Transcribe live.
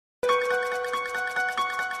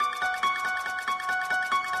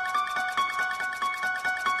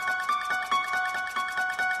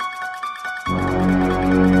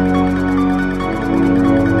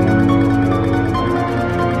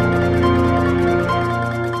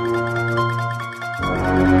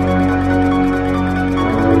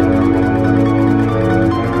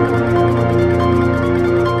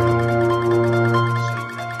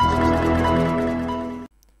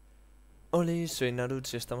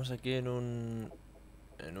si estamos aquí en un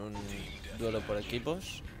duelo por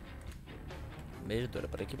equipos. ¿Veis? Duelo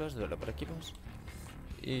por equipos, duelo por equipos.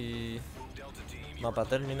 Y mapa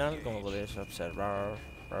terminal, como podéis observar.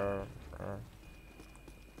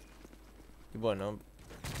 Y bueno,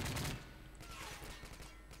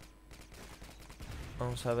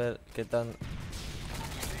 vamos a ver qué tan...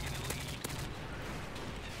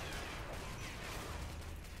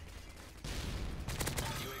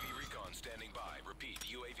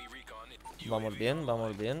 vamos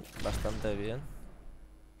bien, bastante bien.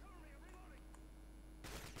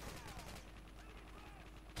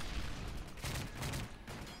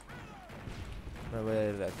 Me voy a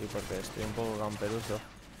ir de aquí porque estoy un poco camperuso.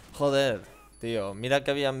 Joder, tío, mira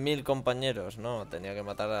que había 1000 compañeros. No, tenía que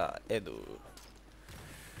matar a Edu.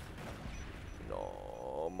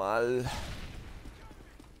 No, mal.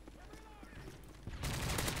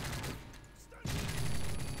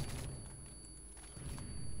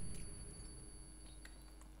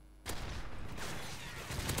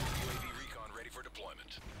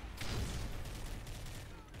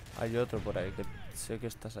 Hay otro por ahí, que sé que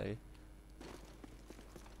estás ahí.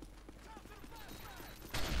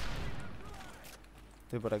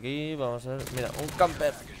 Estoy por aquí, vamos a ver. Mira, un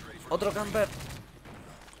camper. Otro camper.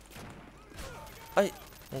 ¡Ay!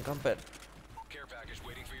 Un camper.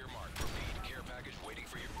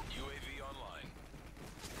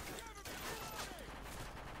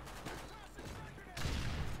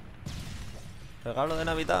 Regalo de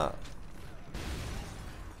Navidad.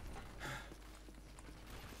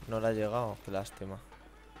 No le ha llegado, qué lástima.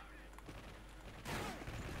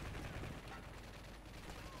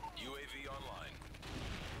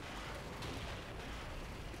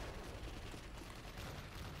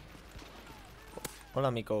 Hola,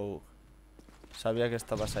 Miko. Sabía que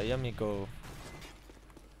estabas ahí, amigo.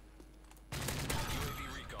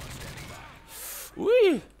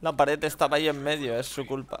 ¡Uy! La pared estaba ahí en medio, es su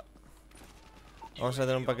culpa. Vamos a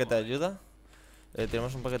tener un paquete de ayuda.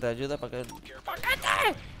 Tenemos un paquete de ayuda para que...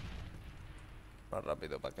 ¡Paquete! Más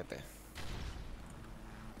rápido, paquete.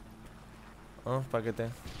 Vamos, paquete.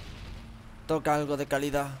 Toca algo de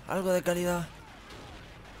calidad. Algo de calidad.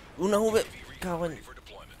 Una V. Cago en...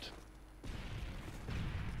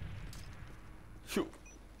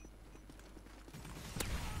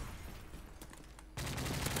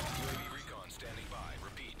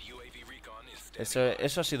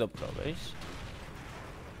 Eso ha sido pro, ¿veis?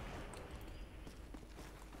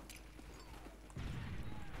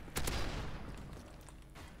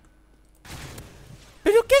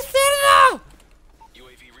 ¡Pero qué cerda!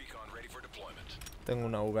 Tengo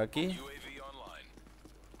una V aquí.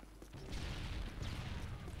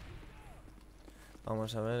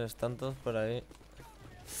 Vamos a ver, están todos por ahí.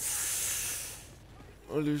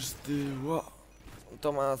 Holis, wow.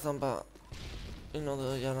 Toma, zampa. Y no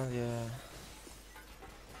doy a nadie.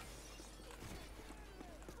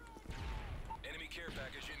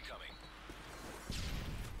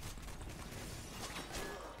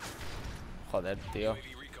 Joder, tío.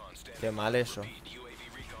 Qué mal eso.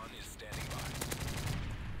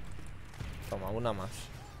 Toma, una más.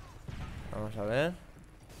 Vamos a ver.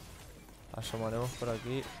 Asomaremos por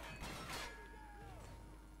aquí.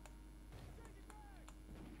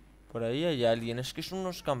 Por ahí hay alguien. Es que son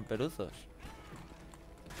unos camperuzos.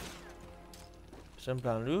 Es en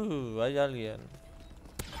plan, hay alguien.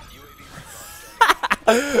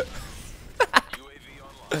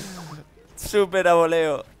 Súper a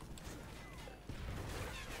voleo.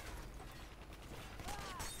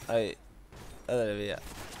 Ahí. Madre mía.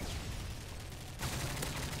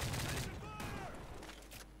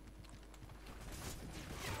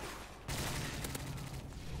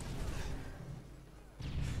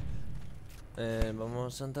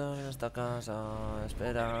 Vamos a entrar en esta casa a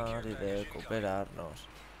esperar y recuperarnos.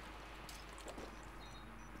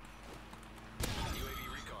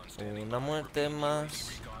 Una muerte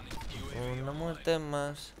más. Una muerte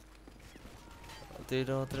más.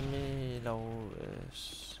 Tiro 3000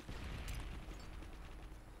 AVs.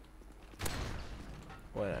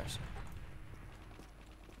 Buena esa.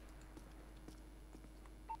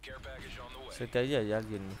 Sé que ahí hay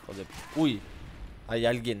alguien, hijo de... ¡Uy! Hay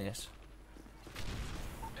alguienes.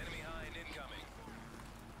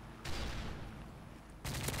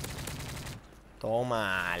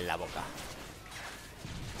 Toma en la boca.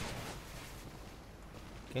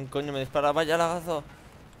 ¿Quién coño me dispara? Vaya lagazo.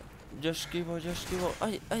 Yo esquivo, yo esquivo.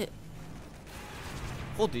 ¡Ay, ay!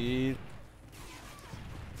 ¡Joder!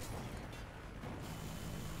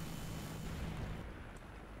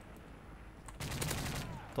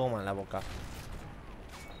 Toma en la boca.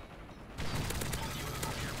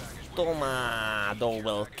 Toma,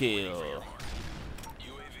 double kill.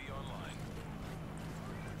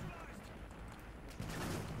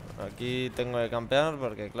 Aquí tengo que campear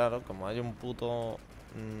porque, claro, como hay un puto...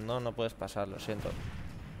 No, no puedes pasar, lo siento.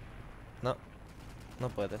 No, no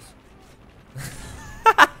puedes.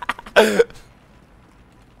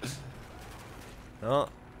 No.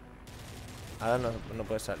 Ahora no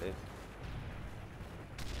puedes salir.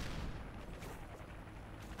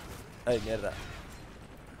 Ay, mierda.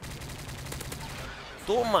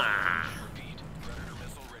 ¡Toma!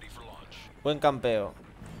 Buen campeo.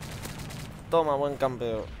 Toma, buen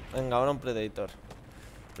campeo. Venga, ahora un Predator.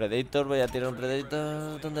 Predator, voy a tirar un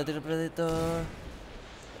Predator. ¿Dónde tiro el Predator?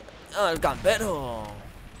 ¡Ah, el campero!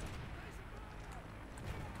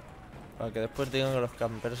 Para que después digan que los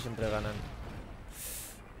camperos siempre ganan.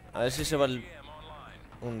 A ver si se va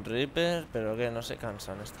un Reaper, pero que no se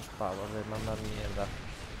cansan estos pavos de mandar mierda.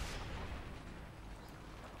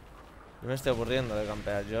 Yo me estoy aburriendo de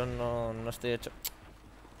campear. Yo no estoy hecho...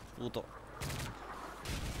 Puto.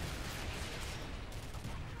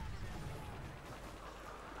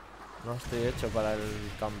 No estoy hecho para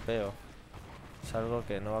el campeo. Es algo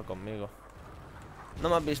que no va conmigo. No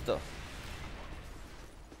me has visto.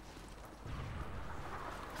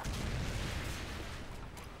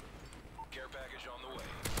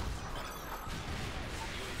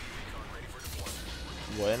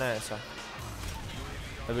 Buena esa.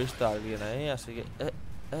 He visto a alguien ahí, así que...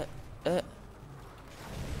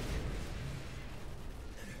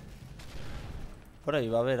 Por ahí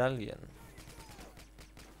va a haber alguien.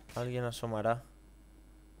 Alguien asomará.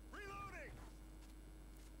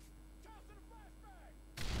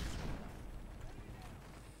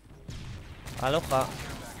 Aloja.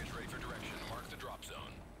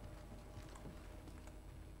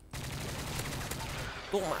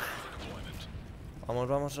 Toma. Vamos,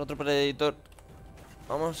 vamos, otro Predator.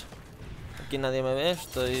 Vamos. Aquí nadie me ve,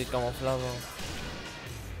 estoy camuflado.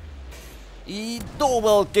 Y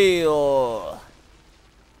double kill.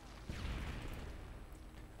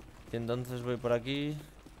 Y entonces voy por aquí.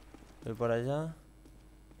 Voy por allá.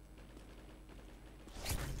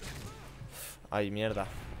 Ay, mierda.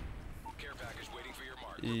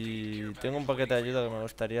 Y tengo un paquete de ayuda que me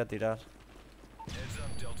gustaría tirar.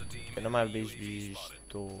 Que no me habéis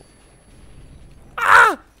visto.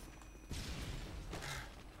 ¡Ah!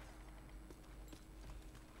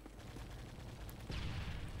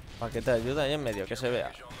 Paquete de ayuda ahí en medio, que se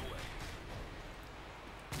vea.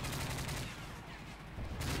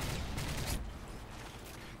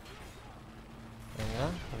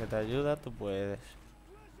 Venga, paquete de ayuda, tú puedes.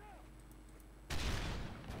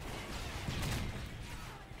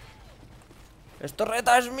 ¡Esta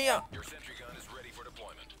torreta es mía!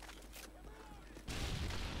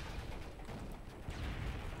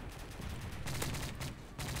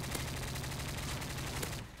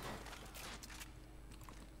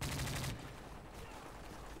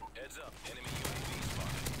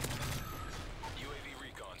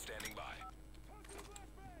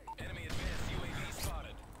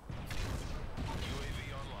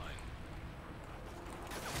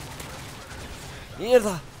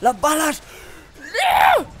 ¡Mierda! ¡Las balas!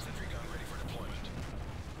 ¡No!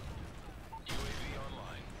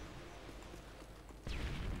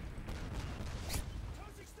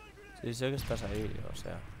 Sí, sé que estás ahí, o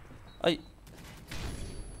sea... ¡Ay!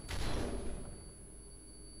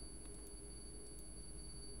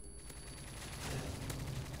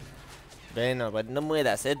 Bueno, pues no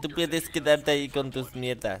mueras, tú puedes quedarte ahí con tus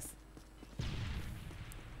mierdas.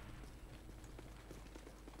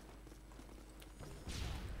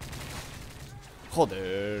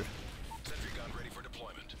 Joder.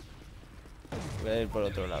 Voy a ir por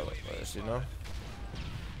otro lado, pues si no...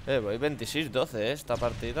 voy 26-12, esta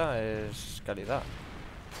partida es calidad.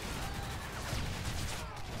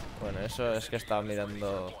 Bueno, eso es que estaba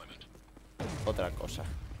mirando otra cosa.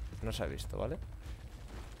 No se ha visto, ¿vale?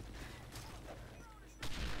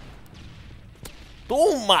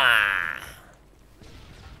 ¡Toma!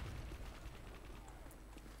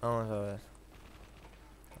 Vamos a ver.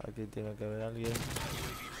 Aquí tiene que haber alguien.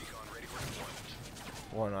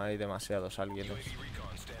 Bueno, hay demasiados alguienes.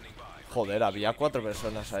 Joder, había 4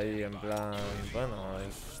 personas ahí en plan... Bueno,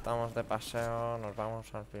 estamos de paseo, nos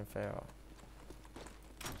vamos al fin feo.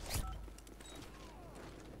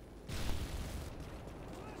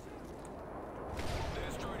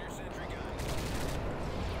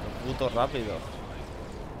 Puto rápido.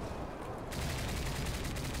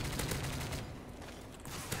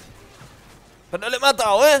 Pero le he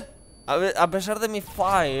matado, ¿eh? A pesar de mi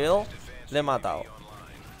fail, le he matado.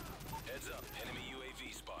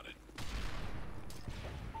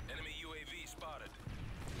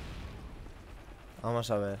 Vamos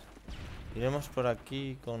a ver. Iremos por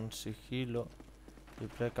aquí con sigilo y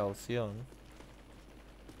precaución.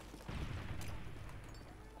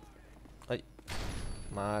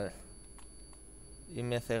 Mal. Y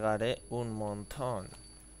me cegaré un montón.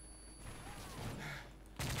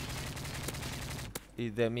 Y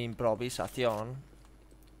de mi improvisación.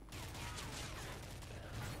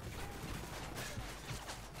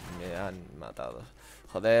 Me han matado.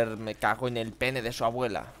 Joder, me cago en el pene de su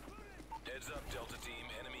abuela.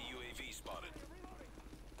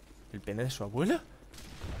 ¿El pene de su abuela?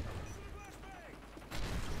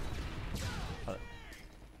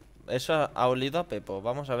 Eso ha olido a Pepo.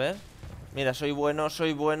 Vamos a ver. Mira, soy bueno,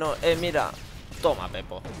 soy bueno. Mira. Toma,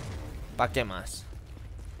 Pepo. ¿Para qué más?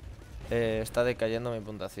 Está decayendo mi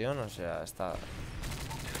puntuación. O sea, está...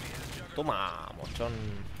 Toma, mochón.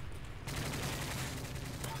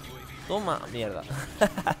 Toma, mierda.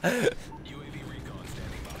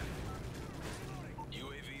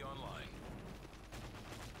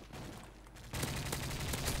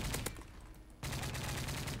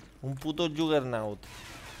 Un puto Juggernaut.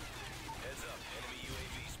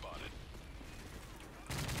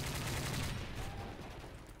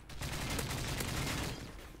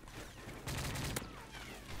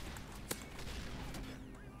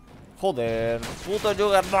 Joder, puto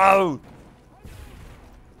Juggernaut.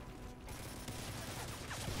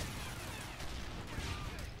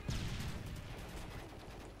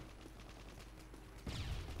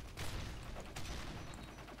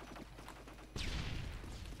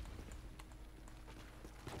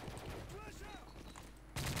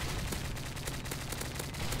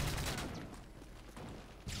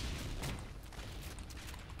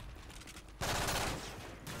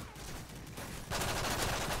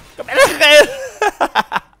 ¡Que me dejes!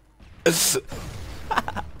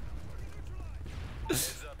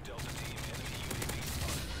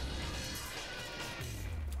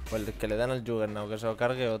 Pues el que le dan al Juggernaut, que se lo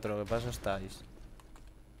cargue otro. ¿Qué pasa estáis?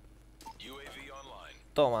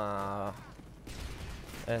 Toma.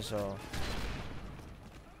 Eso.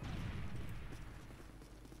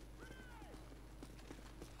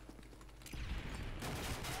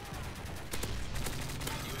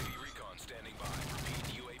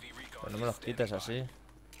 Pues no me los quites así.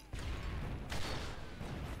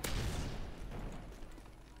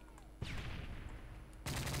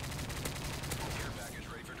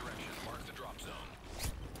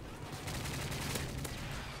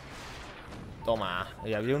 Toma.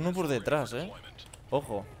 Y había uno por detrás,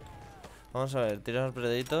 Ojo. Vamos a ver, tira los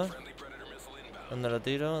predaditos. ¿Dónde lo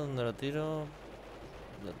tiro? ¿Dónde lo tiro?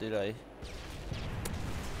 Lo tiro ahí.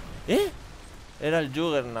 Era el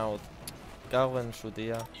Juggernaut. Cago en su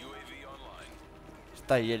tía.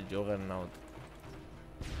 Está ahí el Juggernaut.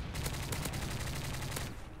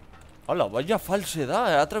 ¡Hola! Vaya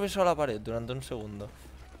falsedad. Ha atravesado la pared durante un segundo.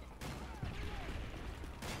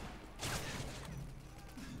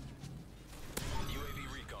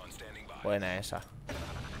 Buena esa.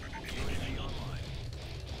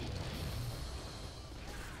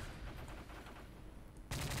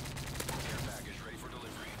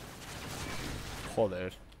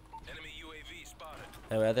 Joder.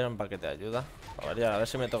 Voy a tirar un paquete de ayuda. A ver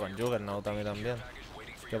si me toca un Juggernaut a mí también.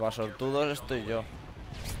 Que para sortudos estoy yo.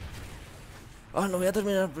 Ah, no voy a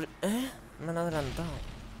terminar. Me han adelantado.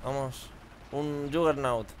 Vamos. Un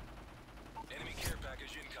Juggernaut.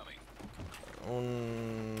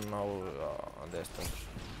 Un... de estos.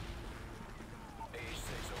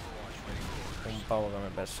 Un pavo que me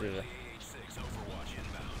persigue.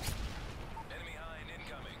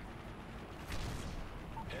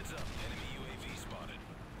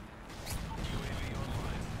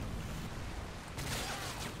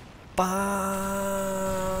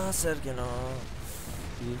 Pa ser que no.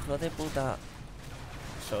 Hijo de puta.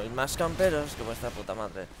 Sois más camperos que vuestra puta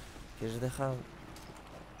madre. ¿Quieres dejar?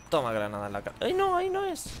 Toma granada en la cara. ¡Ay, no! ¡Ahí no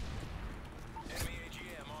es!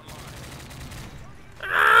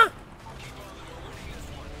 ¡Ah!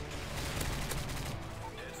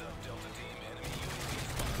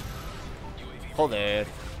 Joder.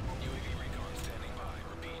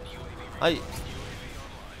 ¡Ay!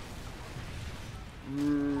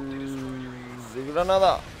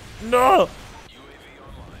 ¡Granada! ¡No!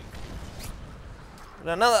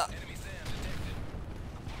 ¡Granada!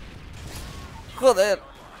 ¡Joder!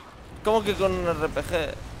 ¿Cómo que con un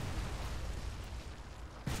RPG?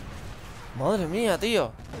 Madre mía,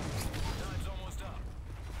 tío.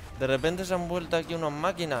 De repente se han vuelto aquí unas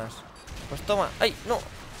máquinas. Pues toma. ¡Ay, no!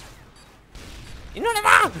 ¡Y no le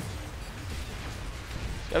va!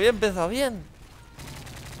 Que había empezado bien.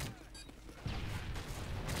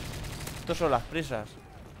 Estos son las prisas.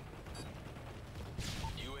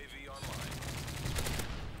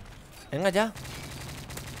 Venga ya.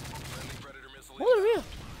 Madre mía.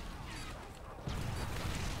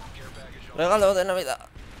 Regalo de Navidad.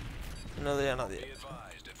 No doy a nadie.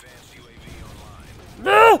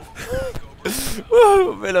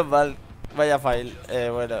 Menos mal. Vaya fail.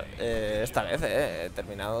 Bueno, esta vez he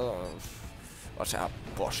terminado. O sea,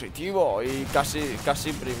 positivo. Y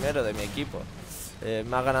casi primero de mi equipo.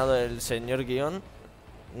 Me ha ganado el señor guiones.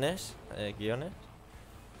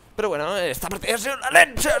 Pero bueno, esta partida ha sido una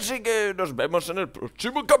leche. Así que nos vemos en el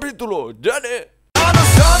próximo capítulo. ¡Yane!